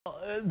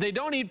they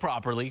don't eat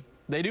properly.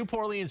 They do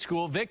poorly in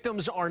school.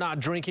 Victims are not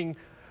drinking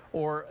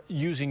or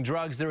using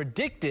drugs. They're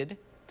addicted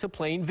to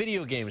playing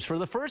video games. For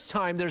the first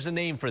time, there's a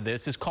name for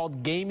this. It's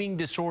called gaming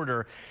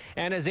disorder.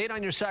 And as 8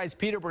 on Your Side's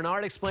Peter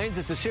Bernard explains,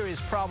 it's a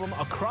serious problem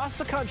across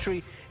the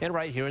country and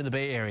right here in the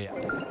Bay Area.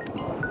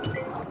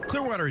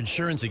 Clearwater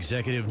Insurance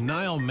executive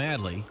Niall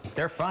Madley.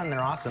 They're fun,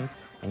 they're awesome,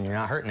 and you're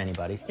not hurting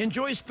anybody.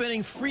 Enjoys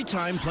spending free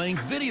time playing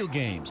video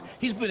games.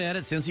 He's been at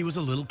it since he was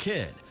a little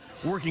kid.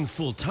 Working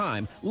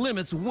full-time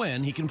limits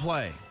when he can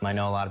play. I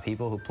know a lot of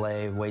people who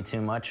play way too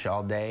much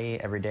all day,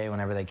 every day,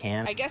 whenever they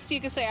can. I guess you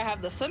could say I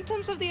have the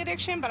symptoms of the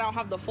addiction, but I don't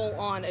have the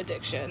full-on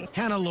addiction.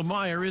 Hannah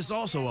Lemire is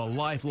also a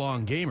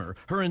lifelong gamer.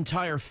 Her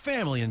entire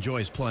family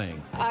enjoys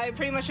playing. I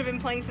pretty much have been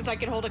playing since I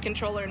could hold a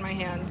controller in my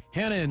hand.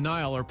 Hannah and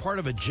Niall are part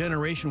of a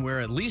generation where,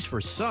 at least for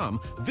some,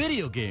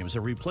 video games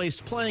have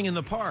replaced playing in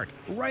the park,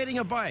 riding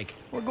a bike,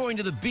 or going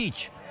to the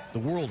beach. The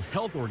World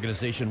Health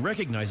Organization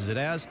recognizes it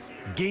as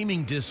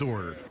gaming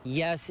disorder.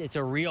 Yes, it's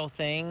a real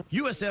thing.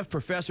 USF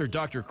professor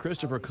Dr.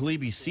 Christopher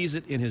Kalibi sees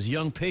it in his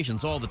young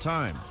patients all the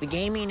time. The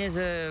gaming is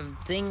a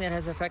thing that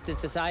has affected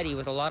society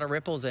with a lot of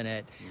ripples in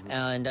it.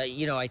 And,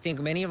 you know, I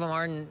think many of them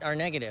are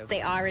negative.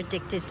 They are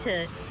addicted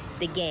to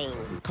the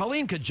games.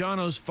 Colleen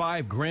Cajano's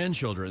 5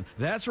 grandchildren.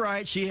 That's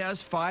right, she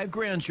has 5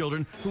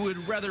 grandchildren who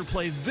would rather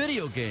play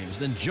video games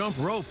than jump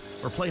rope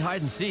or play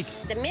hide and seek.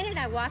 The minute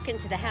I walk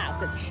into the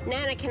house, it's,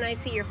 Nana, can I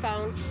see your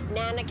phone?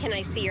 Nana, can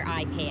I see your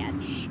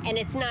iPad? And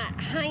it's not,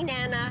 hi,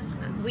 Nana,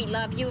 we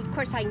love you. Of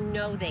course, I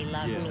know they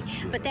love me,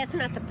 but that's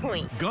not the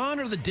point. Gone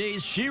are the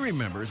days she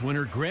remembers when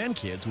her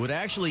grandkids would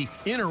actually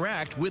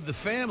interact with the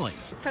family.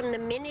 From the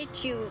minute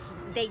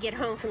they get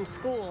home from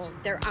school,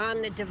 they're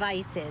on the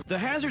devices. The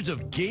hazards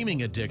of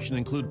gaming addiction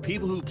include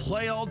people who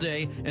play all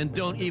day and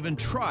don't even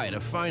try to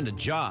find a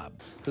job.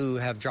 Who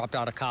have dropped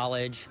out of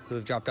college, who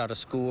have dropped out of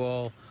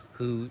school,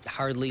 who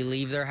hardly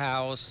leave their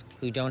house,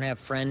 who don't have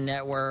friend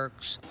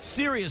networks.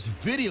 Serious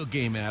video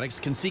game addicts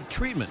can seek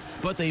treatment,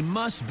 but they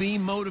must be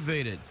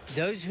motivated.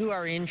 Those who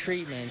are in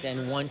treatment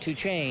and want to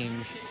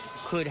change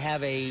could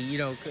have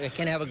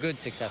can have a good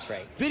success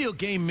rate. Video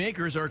game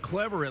makers are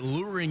clever at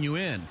luring you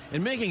in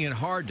and making it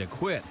hard to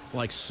quit,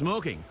 like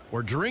smoking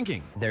or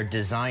drinking. They're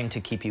designed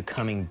to keep you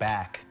coming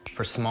back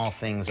for small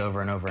things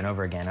over and over and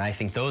over again. And I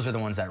think those are the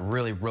ones that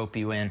really rope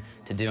you in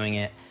to doing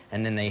it,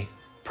 and then they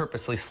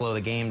purposely slow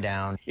the game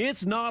down.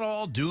 It's not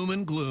all doom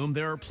and gloom.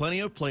 There are plenty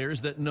of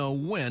players that know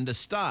when to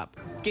stop.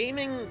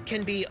 Gaming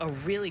can be a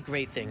really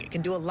great thing. It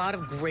can do a lot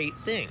of great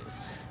things,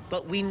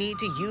 but we need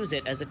to use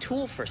it as a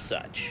tool for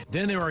such.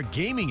 Then there are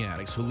gaming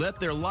addicts who let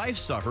their life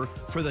suffer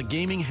for the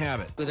gaming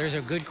habit. There's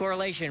a good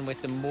correlation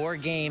with the more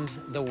games,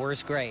 the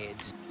worse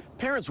grades.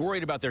 Parents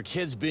worried about their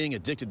kids being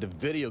addicted to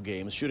video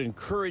games should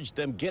encourage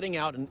them getting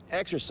out and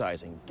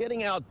exercising,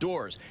 getting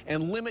outdoors,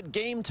 and limit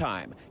game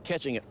time.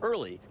 Catching it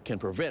early can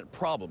prevent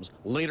problems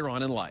later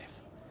on in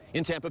life.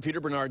 In Tampa,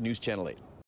 Peter Bernard, News Channel 8.